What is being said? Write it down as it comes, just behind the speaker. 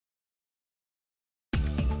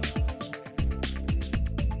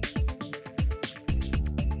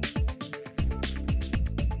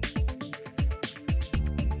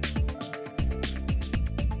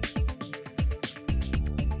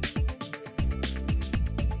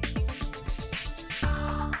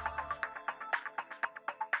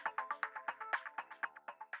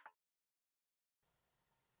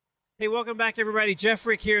Hey, welcome back everybody. Jeff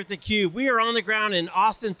Frick here at theCUBE. We are on the ground in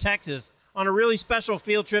Austin, Texas on a really special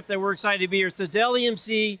field trip that we're excited to be here. It's the Dell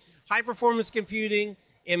EMC High Performance Computing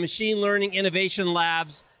and Machine Learning Innovation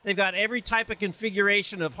Labs. They've got every type of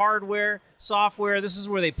configuration of hardware, software. This is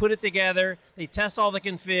where they put it together. They test all the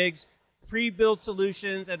configs, pre-build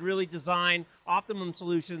solutions, and really design optimum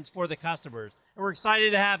solutions for the customers. And we're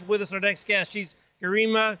excited to have with us our next guest. She's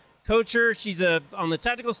Garima Kochhar. She's on the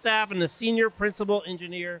technical staff and the senior principal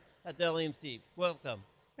engineer at Dell EMC. Welcome.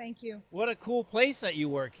 Thank you. What a cool place that you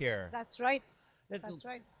work here. That's right. That's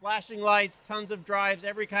right. Flashing lights, tons of drives,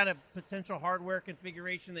 every kind of potential hardware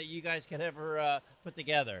configuration that you guys could ever put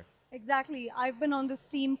together. Exactly. I've been on this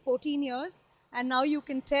team 14 years, and now you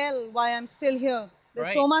can tell why I'm still here. There's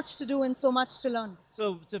Right. so much to do and so much to learn.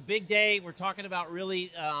 So it's a big day. We're talking about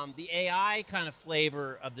really the AI kind of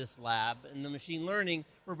flavor of this lab and the machine learning,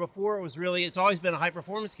 where before it was really, it's always been a high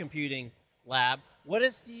performance computing lab. What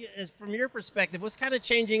is from your perspective, what's kind of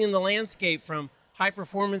changing in the landscape from high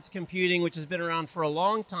performance computing, which has been around for a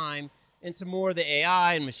long time, into more of the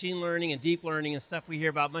AI and machine learning and deep learning and stuff we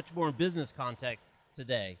hear about much more in business context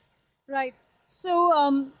today? Right.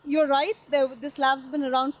 So you're right. This lab's been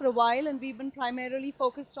around for a while, and we've been primarily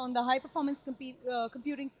focused on the high performance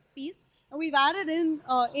computing piece, and we've added in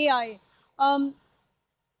AI.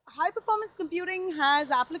 High performance computing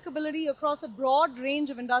has applicability across a broad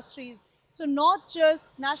range of industries. So not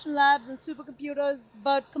just national labs and supercomputers,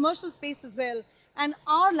 but commercial space as well. And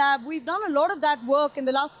our lab, we've done a lot of that work in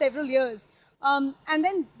the last several years. And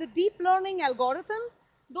then the deep learning algorithms,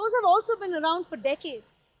 those have also been around for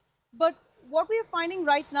decades. But what we are finding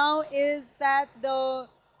right now is that the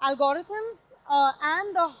algorithms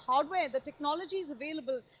and the hardware, the technologies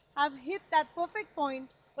available have hit that perfect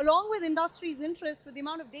point, along with industry's interest, with the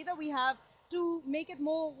amount of data we have, to make it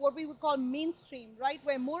more what we would call mainstream, right?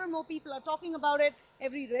 Where more and more people are talking about it.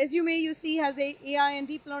 Every resume you see has AI and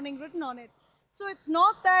deep learning written on it. So it's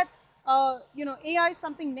not that AI is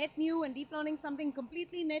something net new and deep learning something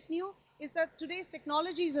completely net new. It's that today's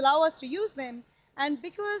technologies allow us to use them. And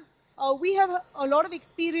because we have a lot of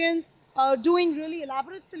experience doing really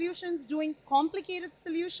elaborate solutions, doing complicated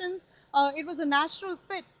solutions, it was a natural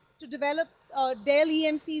fit to develop Dell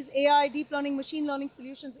EMC's AI, deep learning, machine learning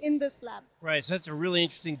solutions in this lab. Right, so that's a really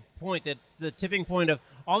interesting point, that the tipping point of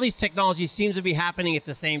all these technologies seems to be happening at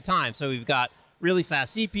the same time. So we've got really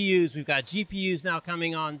fast CPUs, we've got GPUs now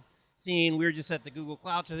coming on scene. We were just at the Google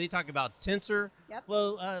Cloud Show. They talked about tensor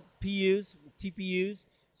flow TPUs,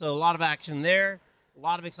 so a lot of action there. A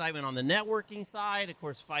lot of excitement on the networking side. Of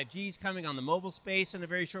course, 5G is coming on the mobile space in a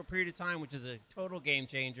very short period of time, which is a total game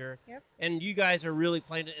changer. Yep. And you guys are really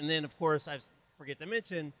playing it. And then, of course, I forget to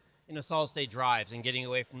mention, solid-state drives and getting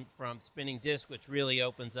away from spinning disk, which really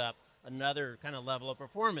opens up another kind of level of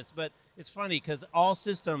performance. But it's funny because all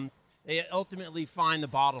systems, they ultimately find the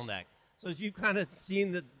bottleneck. So as you've kind of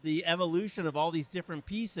seen the evolution of all these different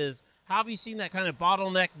pieces, how have you seen that kind of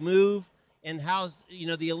bottleneck move? And how's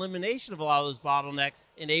the elimination of a lot of those bottlenecks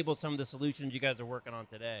enabled some of the solutions you guys are working on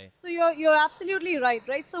today? So you're absolutely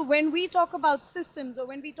right? So when we talk about systems, or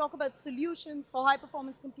when we talk about solutions for high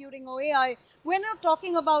performance computing or AI, we're not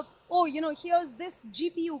talking about, here's this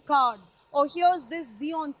GPU card, or here's this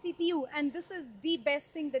Xeon CPU, and this is the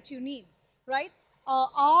best thing that you need, right?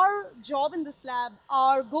 Our job in this lab,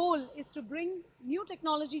 our goal is to bring new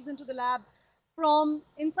technologies into the lab from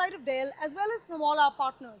inside of Dell, as well as from all our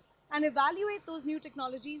partners, and evaluate those new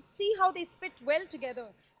technologies, see how they fit well together,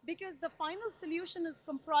 because the final solution is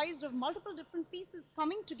comprised of multiple different pieces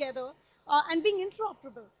coming together and being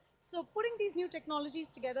interoperable. So putting these new technologies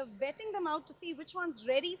together, vetting them out to see which one's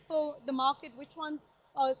ready for the market, which ones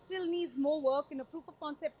still needs more work in a proof of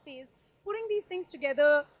concept phase, putting these things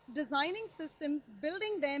together, designing systems,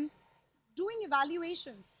 building them, doing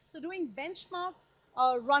evaluations, so doing benchmarks,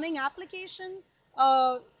 running applications,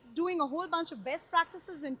 doing a whole bunch of best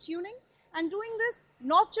practices in tuning, and doing this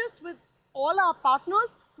not just with all our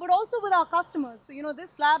partners, but also with our customers. So,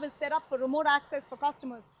 this lab is set up for remote access for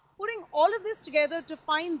customers. Putting all of this together to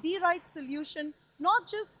find the right solution, not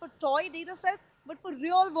just for toy data sets, but for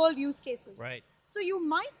real world use cases. Right. So you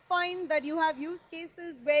might find that you have use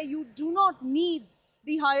cases where you do not need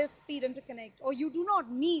the highest speed interconnect, or you do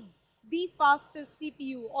not need the fastest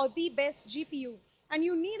CPU or the best GPU. And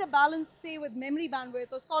you need a balance, say, with memory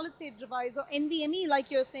bandwidth or solid-state device or NVMe, like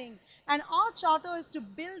you're saying. And our charter is to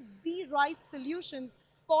build the right solutions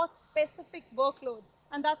for specific workloads.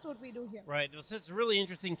 And that's what we do here. Right. So it's a really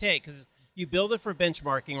interesting take, because you build it for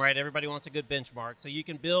benchmarking, right? Everybody wants a good benchmark. So you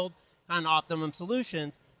can build kind of optimum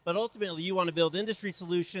solutions, but ultimately you want to build industry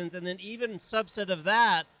solutions. And then even subset of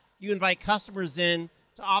that, you invite customers in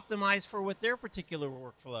to optimize for what their particular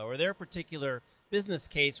workflow or their particular business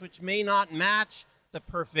case, which may not match the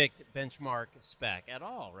perfect benchmark spec at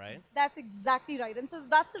all, right? That's exactly right. And so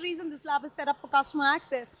that's the reason this lab is set up for customer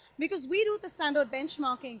access, because we do the standard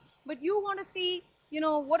benchmarking, but you want to see,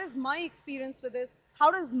 what is my experience with this? How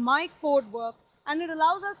does my code work? And it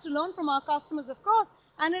allows us to learn from our customers, of course,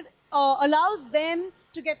 and it allows them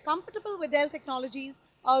to get comfortable with Dell technologies,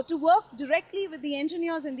 to work directly with the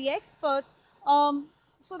engineers and the experts,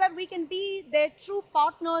 so that we can be their true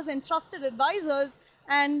partners and trusted advisors,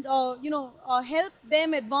 and help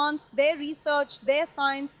them advance their research, their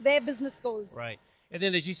science, their business goals. Right. And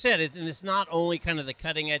then, as you said, and it's not only kind of the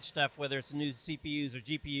cutting edge stuff, whether it's new CPUs or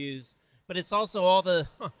GPUs, but it's also all the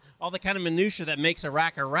kind of minutia that makes a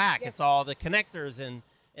rack a rack. Yes. It's all the connectors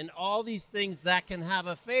and all these things that can have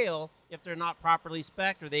a fail if they're not properly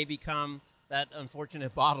spec'd or they become that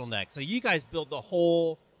unfortunate bottleneck. So you guys build the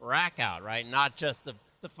whole rack out, right? Not just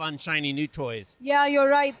the fun, shiny new toys. Yeah, you're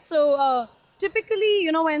right. So typically,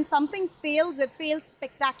 when something fails, it fails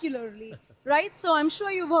spectacularly, right? So I'm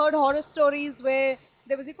sure you've heard horror stories where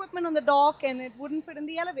there was equipment on the dock and it wouldn't fit in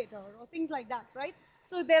the elevator or things like that, right?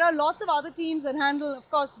 So there are lots of other teams that handle, of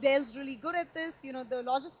course, Dell's really good at this, the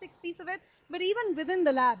logistics piece of it. But even within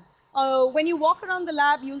the lab, when you walk around the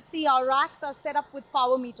lab, you'll see our racks are set up with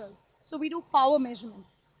power meters. So we do power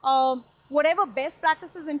measurements. Whatever best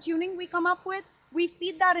practices and tuning we come up with, we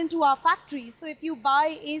feed that into our factory. So if you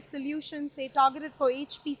buy a solution, say, targeted for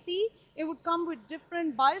HPC, it would come with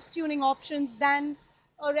different BIOS tuning options than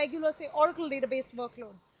a regular, say, Oracle database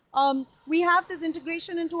workload. We have this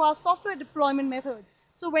integration into our software deployment methods.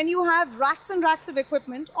 So when you have racks and racks of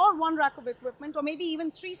equipment, or one rack of equipment, or maybe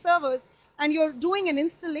even 3 servers, and you're doing an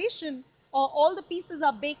installation, all the pieces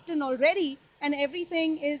are baked in already, and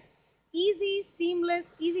everything is easy,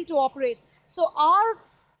 seamless, easy to operate. So our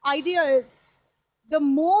idea is, the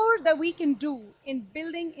more that we can do in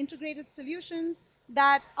building integrated solutions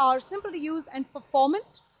that are simple to use and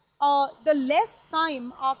performant, the less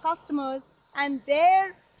time our customers and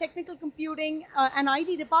their technical computing and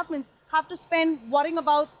IT departments have to spend worrying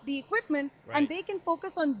about the equipment, right. And they can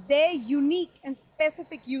focus on their unique and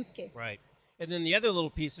specific use case. Right. And then the other little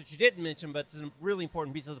piece that you didn't mention, but it's a really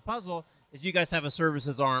important piece of the puzzle, is you guys have a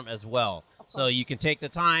services arm as well. So you can take the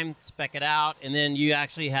time, spec it out, and then you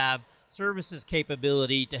actually have services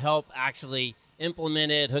capability to help actually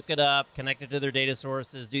implement it, hook it up, connect it to their data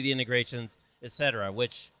sources, do the integrations, etc.,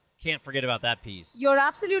 which can't forget about that piece. You're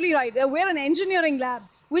absolutely right. We're an engineering lab,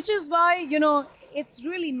 which is why, it's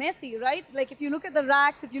really messy, right? Like if you look at the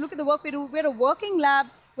racks, if you look at the work we do, we're a working lab,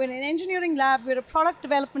 we're an engineering lab, we're a product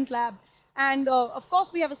development lab. And of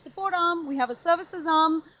course, we have a support arm, we have a services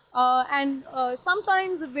arm, and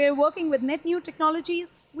sometimes if we're working with net new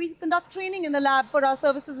technologies, we conduct training in the lab for our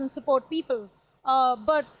services and support people.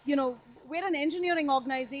 But, we're an engineering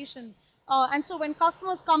organization. And so when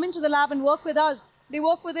customers come into the lab and work with us, they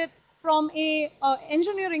work with it from a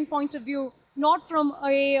engineering point of view, not from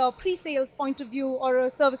a pre-sales point of view or a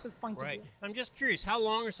services point of view. Right. I'm just curious, how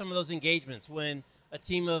long are some of those engagements when a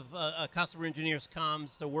team of customer engineers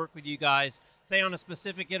comes to work with you guys, say on a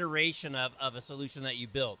specific iteration of a solution that you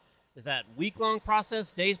built? Is that week-long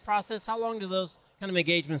process, days process? How long do those kind of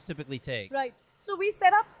engagements typically take? Right. So we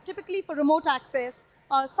set up typically for remote access.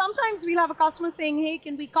 Sometimes we'll have a customer saying, hey,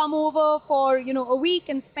 can we come over for a week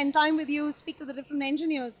and spend time with you, speak to the different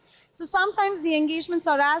engineers. So sometimes the engagements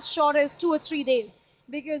are as short as 2 or 3 days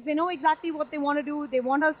because they know exactly what they want to do. They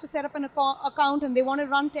want us to set up an account and they want to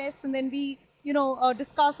run tests and then we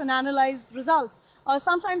discuss and analyze results.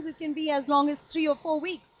 Sometimes it can be as long as 3 or 4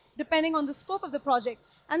 weeks, depending on the scope of the project.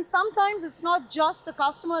 And sometimes it's not just the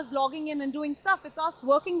customers logging in and doing stuff, it's us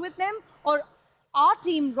working with them or our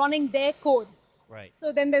team running their codes. Right.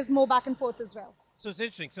 So then there's more back and forth as well. So it's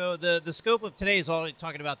interesting. So the scope of today is all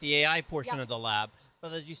talking about the AI portion of the lab.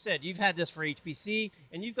 But as you said, you've had this for HPC,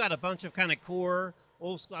 and you've got a bunch of kind of core,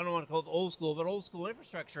 old school, I don't want to call it old school, but old school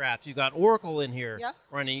infrastructure apps. You've got Oracle in here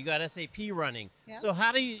running. You've got SAP running. So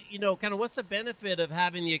how do you, kind of what's the benefit of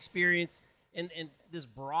having the experience in this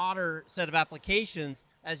broader set of applications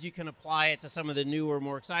as you can apply it to some of the newer,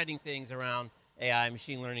 more exciting things around AI,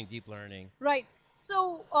 machine learning, deep learning? Right.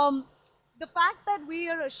 So the fact that we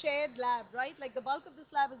are a shared lab, right? Like the bulk of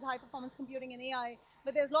this lab is high performance computing and AI,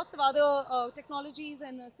 but there's lots of other technologies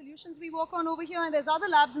and solutions we work on over here, and there's other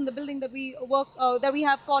labs in the building that we work, that we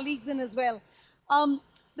have colleagues in as well.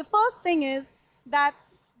 The first thing is that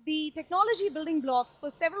the technology building blocks for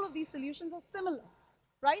several of these solutions are similar,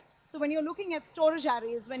 right? So when you're looking at storage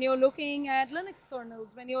arrays, when you're looking at Linux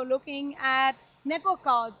kernels, when you're looking at network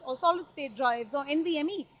cards or solid state drives or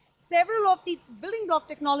NVMe, several of the building block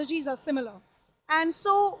technologies are similar. And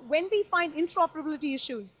so when we find interoperability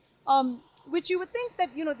issues, which you would think that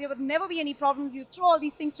there would never be any problems, you throw all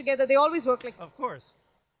these things together, they always work like that. Of course.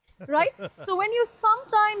 Right? So when you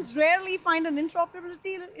sometimes rarely find an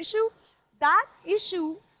interoperability issue, that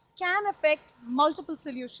issue can affect multiple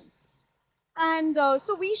solutions. And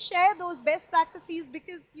so we share those best practices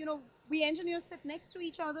because we engineers sit next to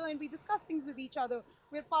each other and we discuss things with each other.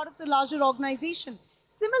 We're part of the larger organization.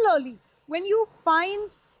 Similarly, when you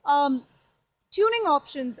find tuning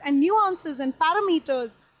options and nuances and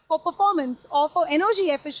parameters for performance or for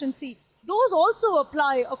energy efficiency, those also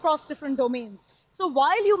apply across different domains. So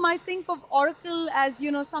while you might think of Oracle as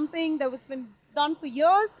something that's been done for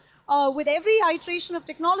years, with every iteration of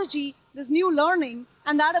technology, there's new learning,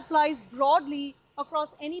 and that applies broadly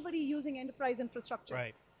across anybody using enterprise infrastructure.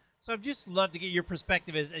 Right. So I'd just love to get your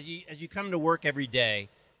perspective as you come to work every day.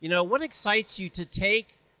 What excites you to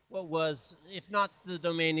take what was, if not the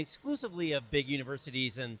domain exclusively of big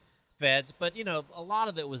universities and feds, but a lot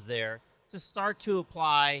of it was there, to start to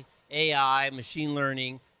apply AI, machine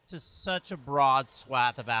learning, to such a broad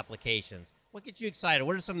swath of applications? What gets you excited?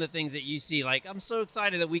 What are some of the things that you see? Like, I'm so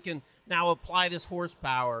excited that we can now apply this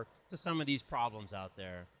horsepower to some of these problems out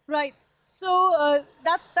there. Right. So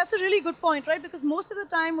that's a really good point, right? Because most of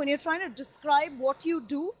the time when you're trying to describe what you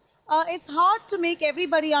do, it's hard to make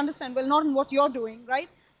everybody understand, well, not in what you're doing, right?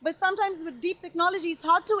 But sometimes with deep technology, it's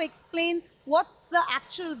hard to explain what's the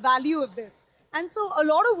actual value of this. And so a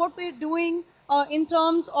lot of what we're doing in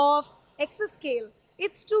terms of exascale,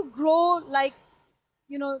 it's to grow like,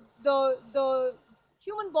 the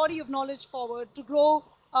human body of knowledge forward, to grow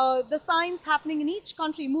the science happening in each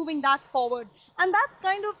country, moving that forward. And that's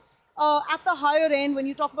kind of at the higher end when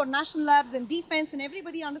you talk about national labs and defense, and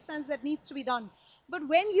everybody understands that needs to be done. But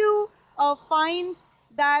when you find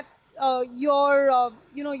that your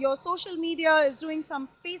social media is doing some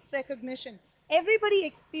face recognition, everybody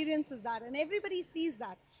experiences that and everybody sees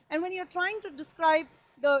that. And when you're trying to describe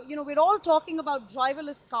we're all talking about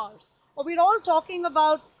driverless cars, or we're all talking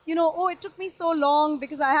about, oh, it took me so long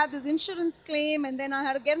because I had this insurance claim and then I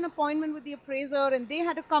had to get an appointment with the appraiser and they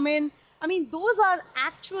had to come in. I mean, those are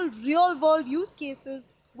actual real world use cases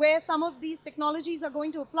where some of these technologies are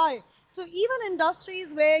going to apply. So even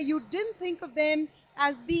industries where you didn't think of them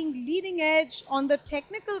as being leading edge on the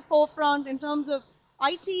technical forefront in terms of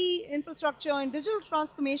IT infrastructure and digital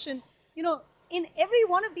transformation, in every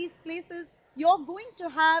one of these places, you're going to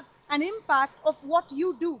have an impact of what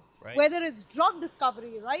you do, right? Whether it's drug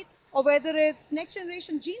discovery, right? Or whether it's next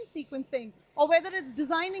generation gene sequencing, or whether it's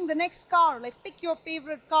designing the next car, like pick your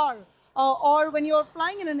favorite car, or when you're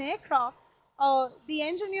flying in an aircraft, the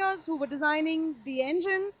engineers who were designing the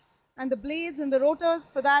engine and the blades and the rotors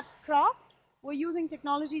for that craft were using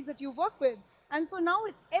technologies that you work with. And so now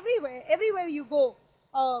it's everywhere you go.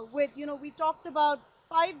 We talked about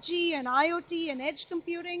 5G and IoT and edge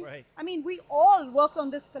computing. Right. I mean, we all work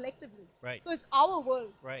on this collectively. Right. So it's our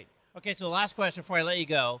world. Right. Okay, so last question before I let you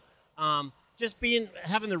go. Just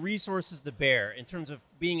having the resources to bear in terms of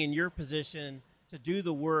being in your position to do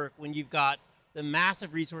the work when you've got the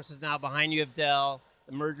massive resources now behind you of Dell,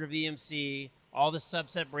 the merger of EMC, all the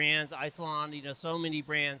subset brands, Isilon, so many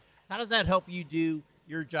brands. How does that help you do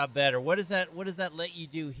your job better? What does that let you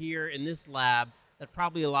do here in this lab that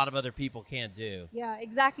probably a lot of other people can't do? Yeah,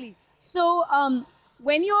 exactly. So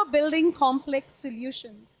when you're building complex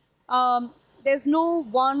solutions, there's no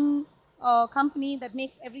one company that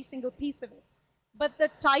makes every single piece of it. But the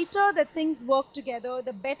tighter that things work together,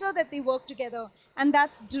 the better that they work together. And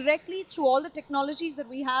that's directly through all the technologies that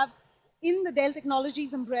we have in the Dell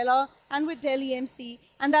Technologies umbrella and with Dell EMC.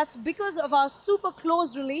 And that's because of our super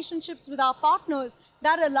close relationships with our partners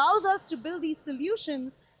that allows us to build these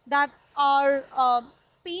solutions that are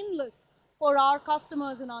painless for our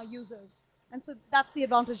customers and our users. And so that's the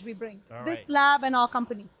advantage we bring, this lab and our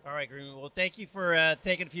company. All right, Garima. Well, thank you for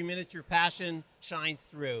taking a few minutes. Your passion shines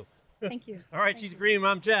through. Thank you. All right, she's Garima.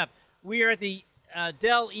 I'm Jeff. We are at the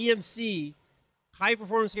Dell EMC High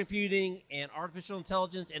Performance Computing and Artificial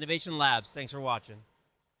Intelligence Innovation Labs. Thanks for watching.